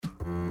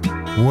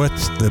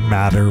What's the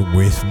matter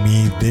with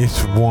me?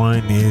 This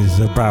one is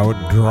about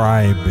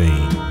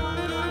driving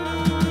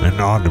an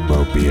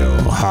automobile.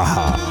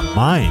 Haha,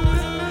 mine.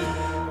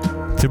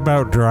 It's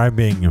about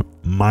driving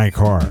my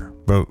car.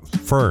 But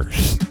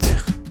first,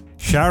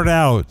 shout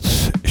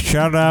outs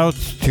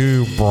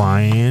to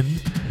Brian,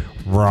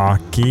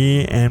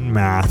 Rocky, and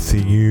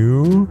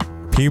Matthew.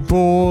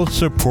 People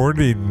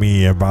supported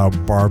me about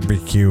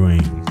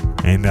barbecuing,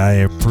 and I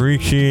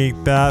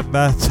appreciate that.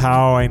 That's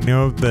how I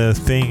know the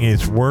thing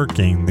is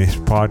working. This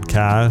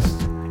podcast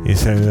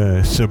is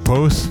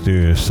supposed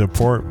to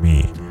support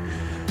me.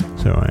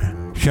 So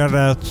shout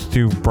outs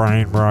to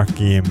Brian,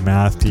 Rocky, and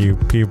Matthew.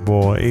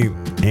 People,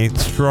 it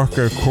struck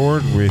a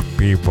chord with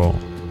people.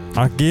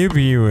 I'll give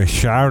you a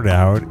shout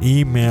out.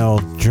 Email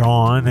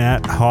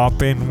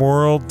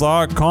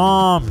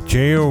john@hoppinworld.com,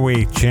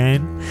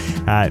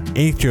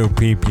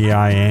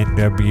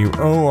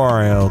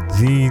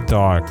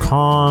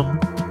 JOHN@HOPPINWORLD.com.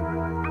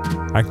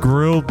 I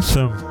grilled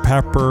some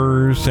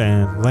peppers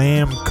and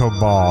lamb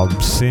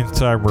kebabs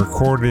since I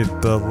recorded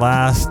the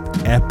last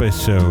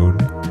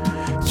episode.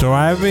 So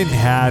I haven't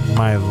had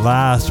my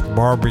last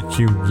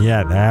barbecue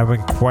yet. I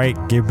haven't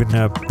quite given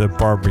up the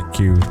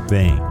barbecue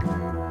thing.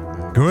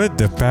 Good,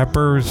 the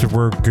peppers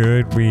were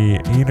good.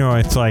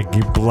 It's like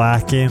you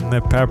blacken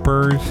the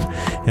peppers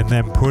and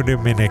then put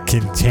them in a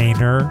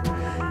container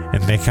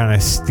and they kind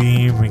of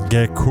steam and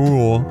get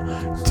cool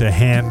to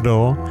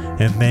handle.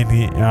 And then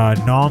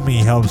Nami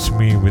helps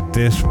me with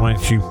this one.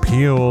 She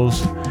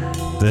peels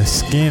the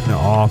skin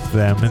off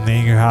them and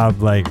then you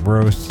have like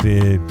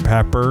roasted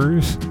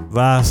peppers.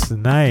 Last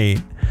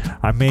night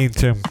I made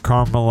some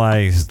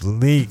caramelized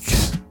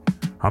leeks.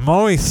 I'm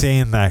always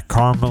saying that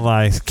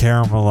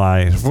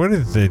caramelized. What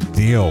is the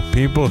deal?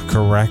 People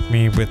correct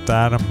me with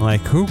that. I'm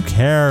like, who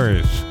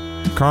cares?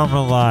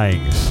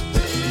 Caramelized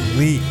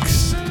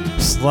leeks,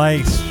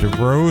 sliced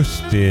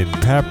roasted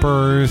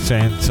peppers,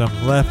 and some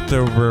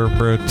leftover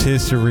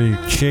rotisserie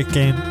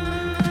chicken.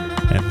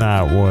 And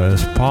that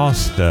was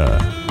pasta.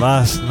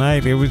 Last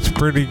night it was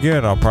pretty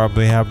good. I'll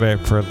probably have it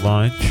for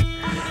lunch.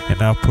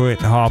 And I'll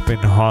put Hoppin'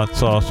 hot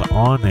sauce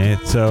on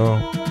it. So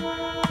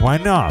why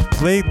not?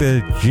 Play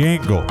the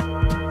jingle.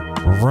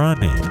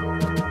 Run it.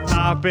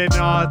 Hoppin'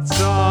 hot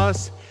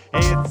sauce.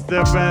 It's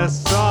the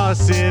best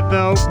sauce in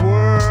the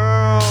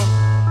world.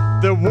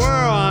 The world,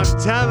 I'm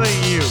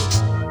telling you.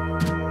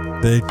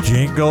 The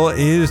jingle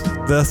is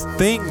the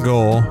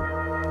thingle.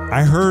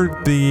 I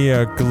heard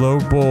the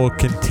global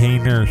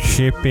container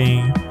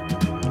shipping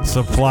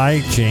supply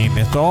chain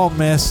is all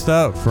messed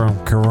up from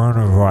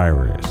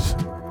coronavirus.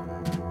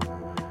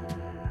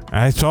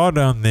 I saw it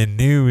on the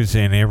news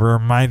and it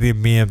reminded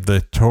me of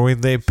the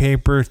toilet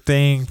paper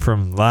thing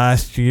from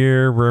last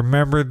year.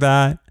 Remember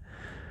that?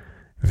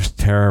 It was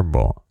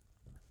terrible.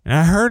 And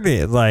I heard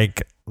it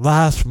like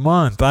last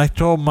month. I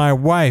told my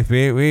wife,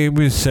 it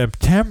was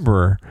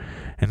September.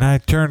 And I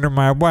turned to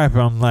my wife,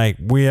 I'm like,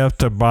 we have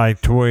to buy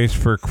toys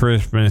for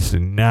Christmas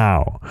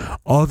now.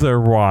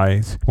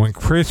 Otherwise, when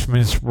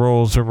Christmas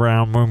rolls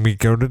around, when we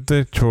go to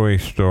the toy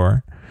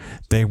store,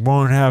 they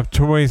won't have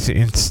toys.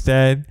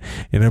 Instead,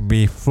 it'll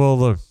be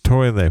full of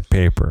toilet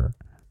paper.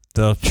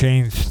 They'll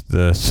change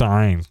the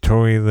sign,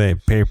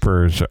 toilet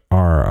papers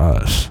are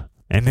us.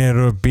 And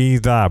it'll be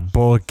that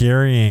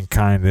Bulgarian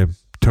kind of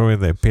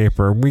toilet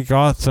paper. We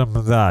got some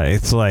of that.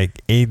 It's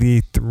like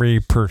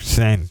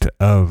 83%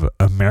 of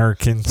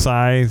American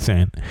size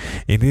and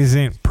it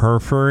isn't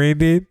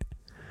perforated.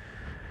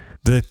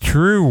 The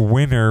true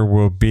winner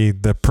will be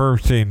the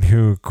person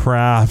who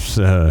crafts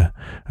a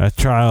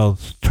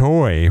child's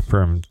toy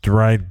from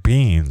dried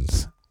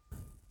beans.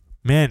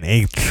 Man,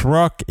 a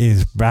truck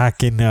is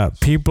backing up.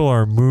 People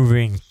are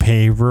moving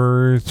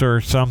pavers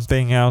or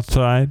something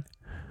outside.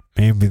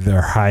 Maybe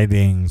they're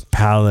hiding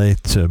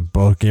pallets of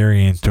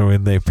Bulgarian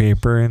toilet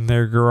paper in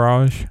their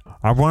garage.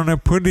 I want to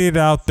put it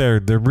out there.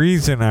 The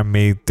reason I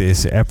made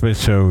this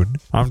episode,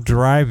 I'm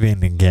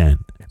driving again.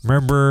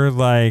 Remember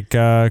like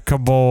a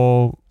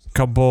couple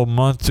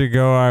months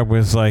ago, I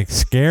was like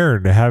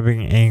scared,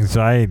 having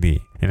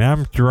anxiety. And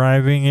I'm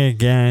driving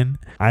again.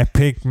 I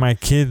pick my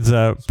kids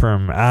up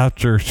from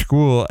after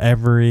school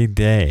every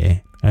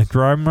day. I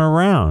drive them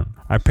around.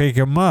 I pick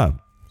them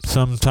up.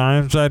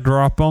 Sometimes I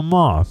drop them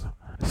off.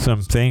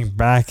 Something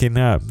backing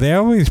up. They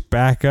always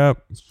back up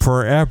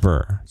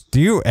forever.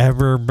 Do you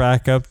ever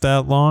back up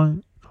that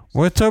long?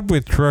 What's up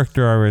with truck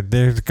driver?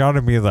 There's got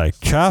to be like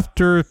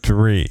chapter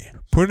 3.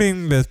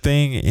 Putting the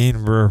thing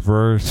in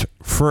reverse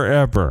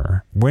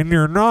forever. When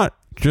you're not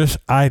just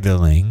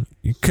idling,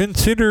 you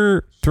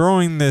consider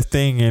throwing the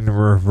thing in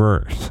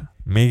reverse.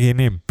 Making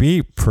it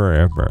beep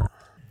forever.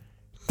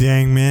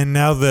 Dang man,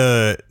 now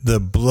the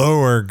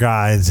blower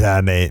guy's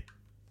at it.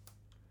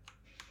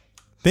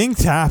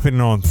 Things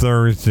happen on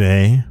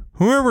Thursday.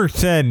 Whoever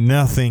said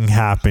nothing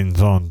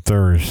happens on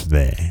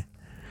Thursday?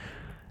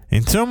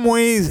 In some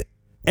ways,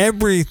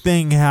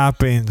 everything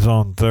happens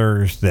on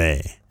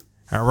Thursday.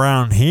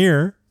 Around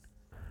here,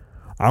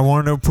 I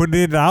want to put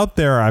it out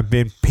there. I've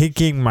been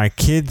picking my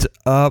kids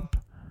up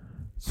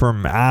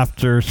from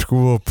after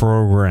school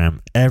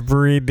program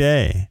every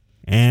day.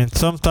 And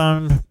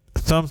sometimes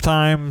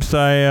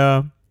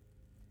I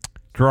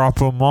drop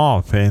them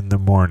off in the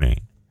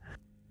morning.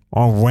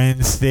 On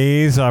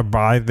Wednesdays, I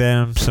buy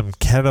them some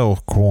kettle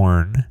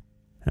corn.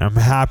 I'm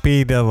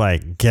happy to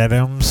like get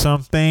them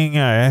something.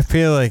 I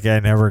feel like I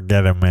never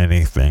get them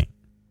anything.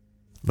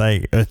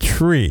 Like a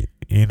treat,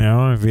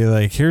 and be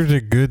like, here's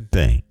a good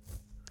thing.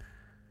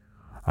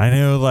 I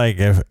know, like,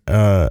 if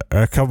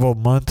a couple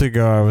months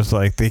ago, I was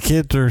like, the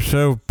kids are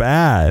so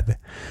bad.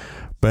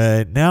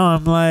 But now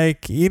I'm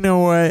like, you know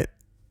what?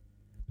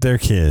 They're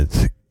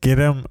kids. Get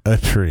them a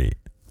treat.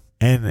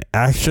 And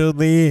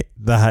actually,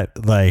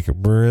 that, like,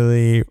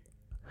 really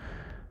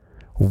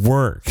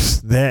works.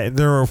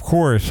 They're, of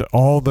course,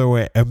 all the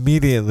way,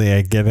 immediately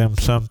I get them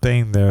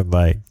something, they're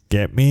like,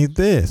 get me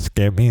this,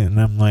 and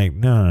I'm like,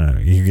 no,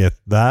 you get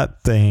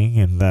that thing,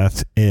 and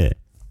that's it.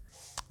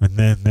 And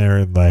then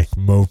they're like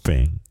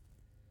moping.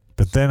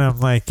 But then I'm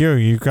like, yo,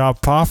 you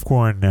got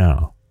popcorn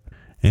now.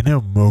 And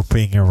no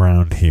moping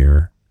around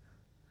here.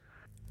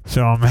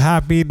 So I'm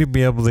happy to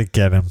be able to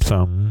get them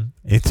something.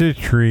 It's a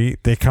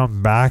treat. They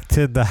come back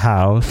to the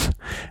house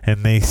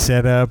and they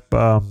set up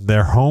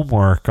their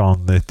homework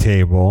on the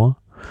table.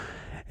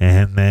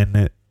 And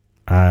then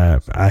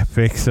I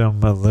fix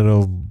them a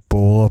little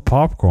bowl of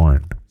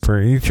popcorn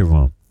for each of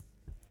them.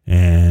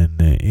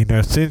 And,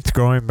 since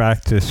going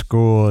back to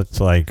school,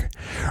 it's like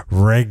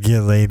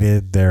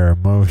regulated their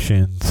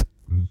emotions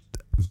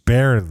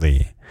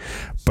barely,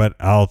 but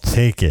I'll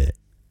take it.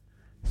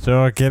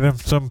 So I get them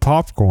some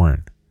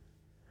popcorn.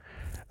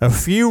 A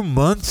few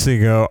months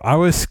ago, I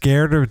was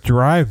scared of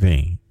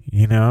driving,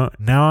 now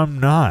I'm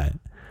not.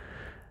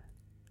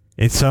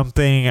 It's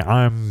something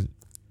I'm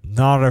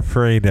not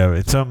afraid of.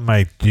 It's something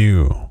I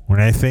do.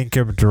 When I think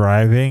of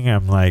driving,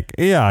 I'm like,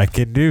 yeah, I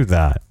can do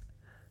that.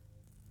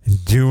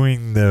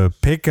 Doing the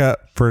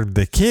pickup for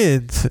the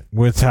kids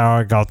was how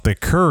I got the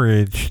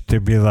courage to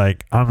be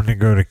like, I'm going to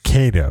go to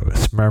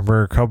Cato's.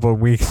 Remember a couple of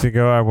weeks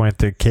ago, I went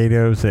to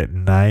Cato's at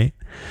night.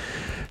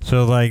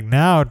 So like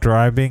now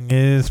driving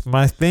is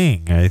my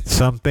thing. It's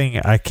something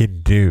I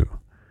can do.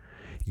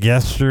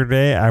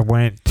 Yesterday, I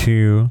went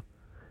to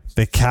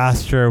the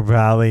Castro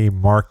Valley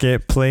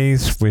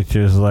Marketplace, which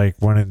is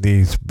like one of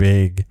these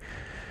big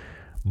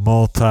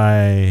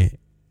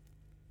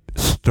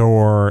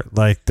store,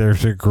 like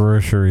there's a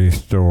grocery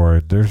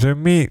store, there's a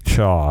meat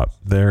shop,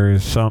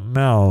 there's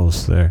something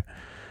else,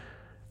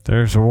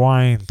 there's a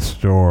wine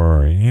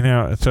store,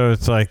 so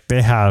it's like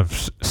they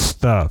have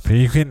stuff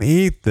you can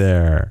eat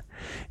there,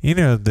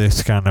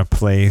 this kind of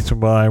place.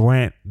 Well, I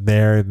went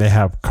there, they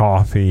have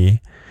coffee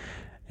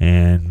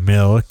and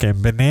milk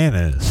and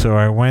bananas, so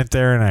I went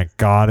there and I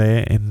got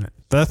it, and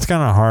that's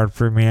kind of hard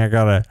for me. I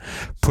gotta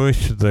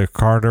push the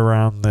cart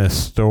around the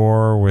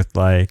store with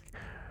like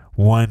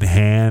one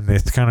hand.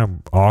 It's kind of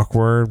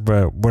awkward,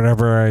 but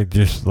whatever, I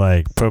just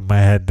like put my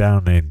head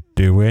down and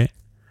do it.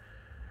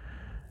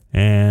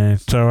 And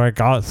so I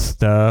got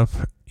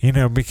stuff,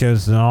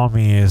 because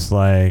Nami is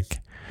like,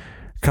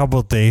 a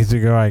couple days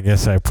ago, I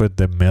guess I put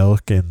the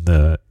milk in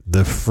the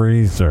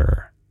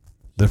freezer.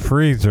 The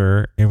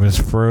freezer, it was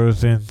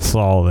frozen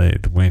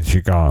solid when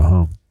she got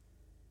home.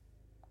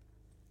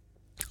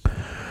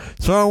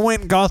 So I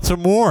went and got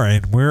some more,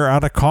 and we're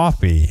out of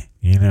coffee.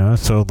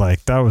 So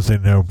like that was a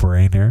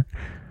no-brainer.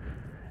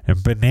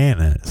 And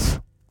bananas.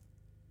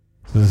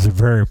 This is a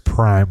very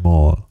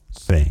primal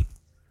thing.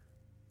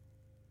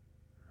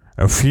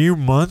 A few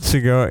months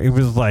ago, it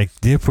was like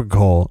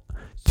difficult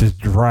to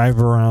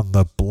drive around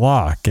the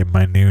block in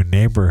my new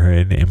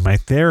neighborhood, and my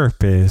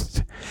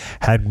therapist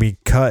had me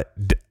cut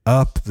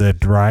up the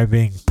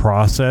driving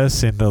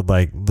process into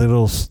like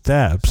little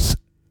steps,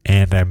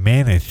 and I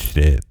managed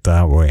it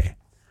that way.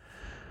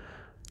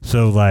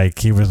 So, like,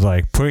 he was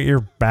like, put your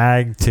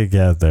bag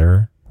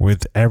together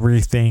with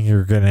everything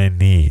you're going to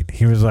need.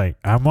 He was like,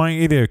 I want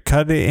you to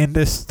cut it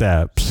into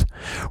steps.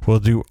 We'll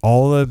do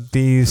all of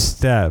these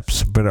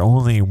steps, but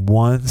only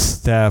one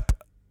step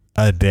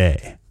a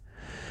day.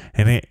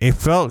 And it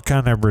felt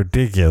kind of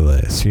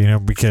ridiculous,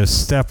 because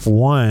step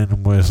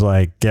one was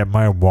like, get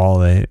my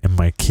wallet and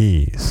my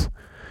keys,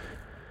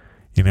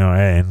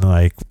 and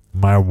like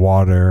my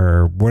water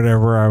or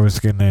whatever I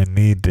was going to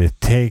need to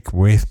take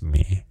with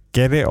me.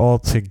 Get it all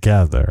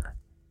together.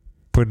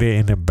 Put it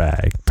in a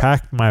bag.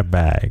 Pack my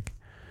bag.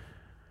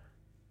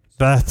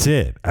 That's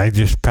it. I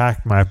just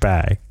packed my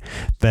bag.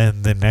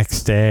 Then the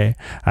next day,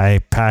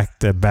 I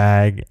packed the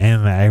bag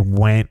and I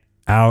went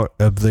out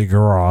of the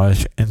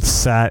garage and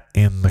sat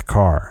in the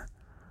car.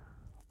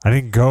 I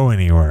didn't go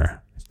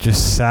anywhere.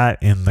 Just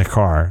sat in the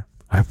car.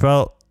 I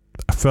felt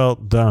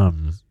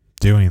dumb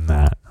doing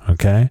that,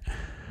 okay?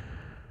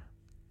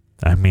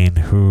 I mean,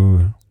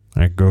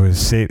 I go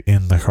sit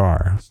in the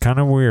car. Kind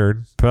of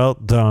weird.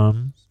 Felt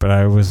dumb, but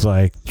I was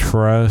like,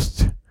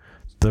 trust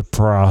the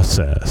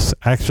process.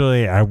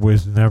 Actually, I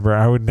would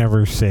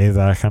never say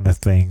that kind of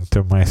thing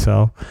to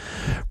myself.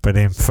 But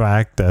in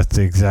fact, that's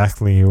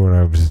exactly what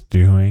I was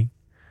doing.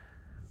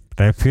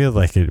 But I feel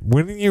like it.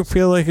 Wouldn't you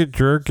feel like a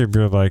jerk if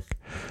you're like,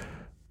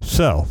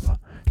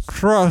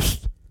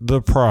 trust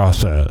the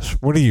process.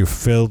 What are you,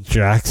 Phil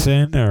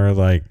Jackson? Or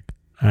like,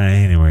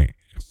 anyway,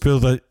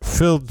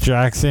 Phil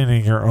Jackson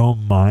in your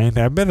own mind?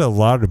 I bet a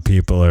lot of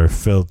people are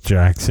Phil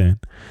Jackson.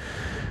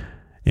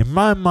 In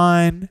my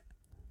mind,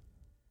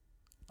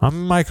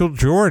 I'm Michael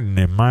Jordan.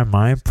 In my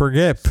mind,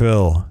 forget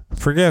Phil.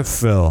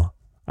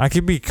 I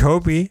could be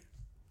Kobe.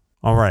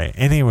 All right.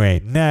 Anyway,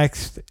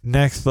 next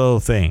little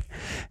thing.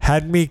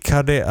 Had me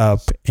cut it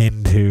up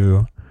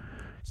into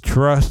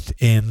trust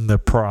in the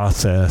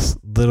process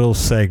little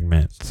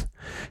segments.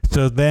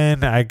 So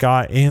then I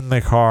got in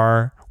the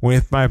car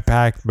with my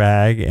pack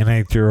bag and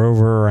I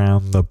drove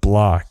around the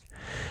block.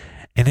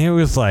 And it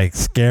was like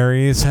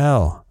scary as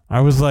hell.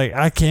 I was like,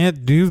 I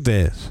can't do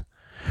this.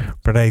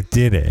 But I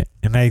did it.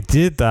 And I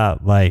did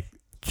that like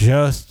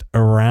just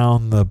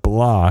around the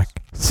block.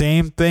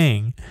 Same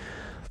thing.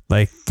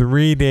 Like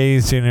 3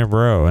 days in a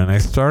row. And I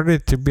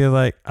started to be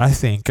like, I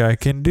think I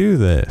can do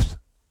this.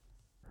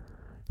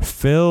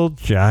 Phil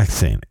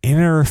Jackson,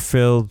 inner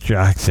Phil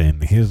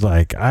Jackson. He's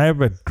like, I have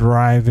a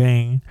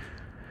driving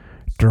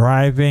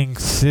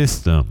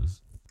system.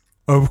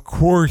 Of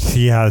course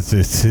he has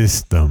a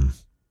system.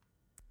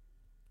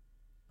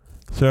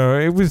 So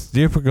it was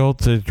difficult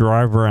to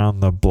drive around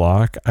the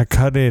block. I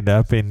cut it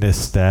up into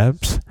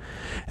steps.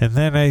 And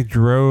then I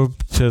drove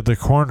to the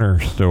corner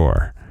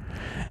store.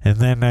 And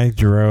then I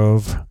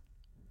drove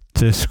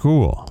to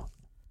school.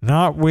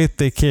 Not with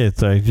the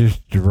kids. I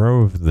just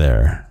drove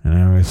there. And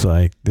I was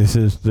like, this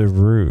is the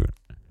route.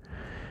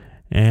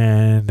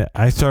 And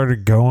I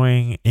started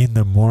going in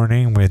the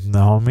morning with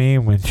Naomi.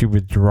 When she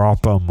would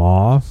drop them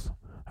off,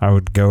 I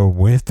would go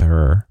with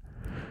her.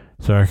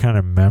 So I kind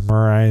of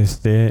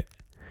memorized it.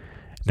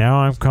 Now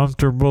I'm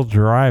comfortable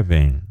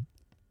driving.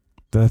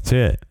 That's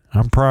it.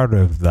 I'm proud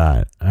of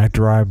that. I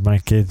drive my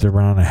kids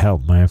around to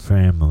help my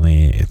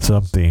family. It's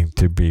something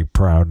to be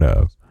proud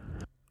of.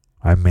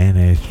 I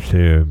managed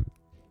to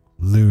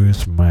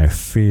lose my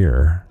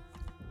fear.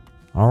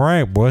 All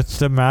right, what's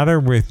the matter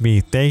with me?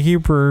 Thank you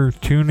for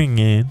tuning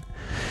in.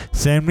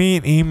 Send me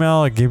an email.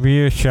 I'll give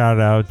you a shout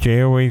out.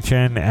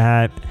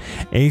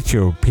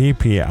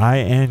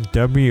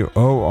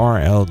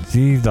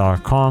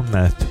 JOHN@HOPPINWORLD.com.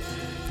 That's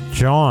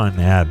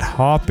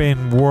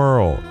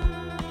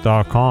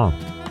John@hoppinworld.com.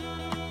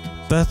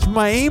 That's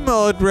my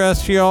email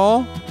address,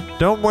 y'all.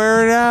 Don't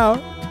wear it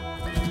out.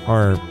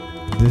 Or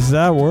does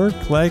that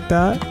work like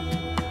that?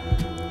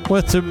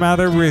 What's the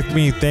matter with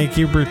me? Thank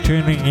you for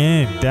tuning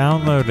in.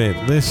 Download it.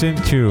 Listen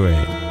to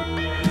it.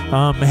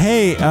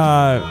 Hey,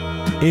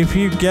 if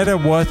you get a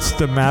What's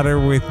the Matter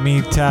with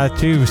Me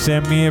tattoo,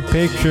 send me a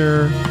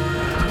picture.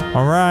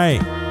 All right.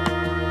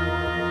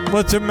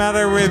 What's the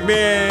matter with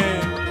me?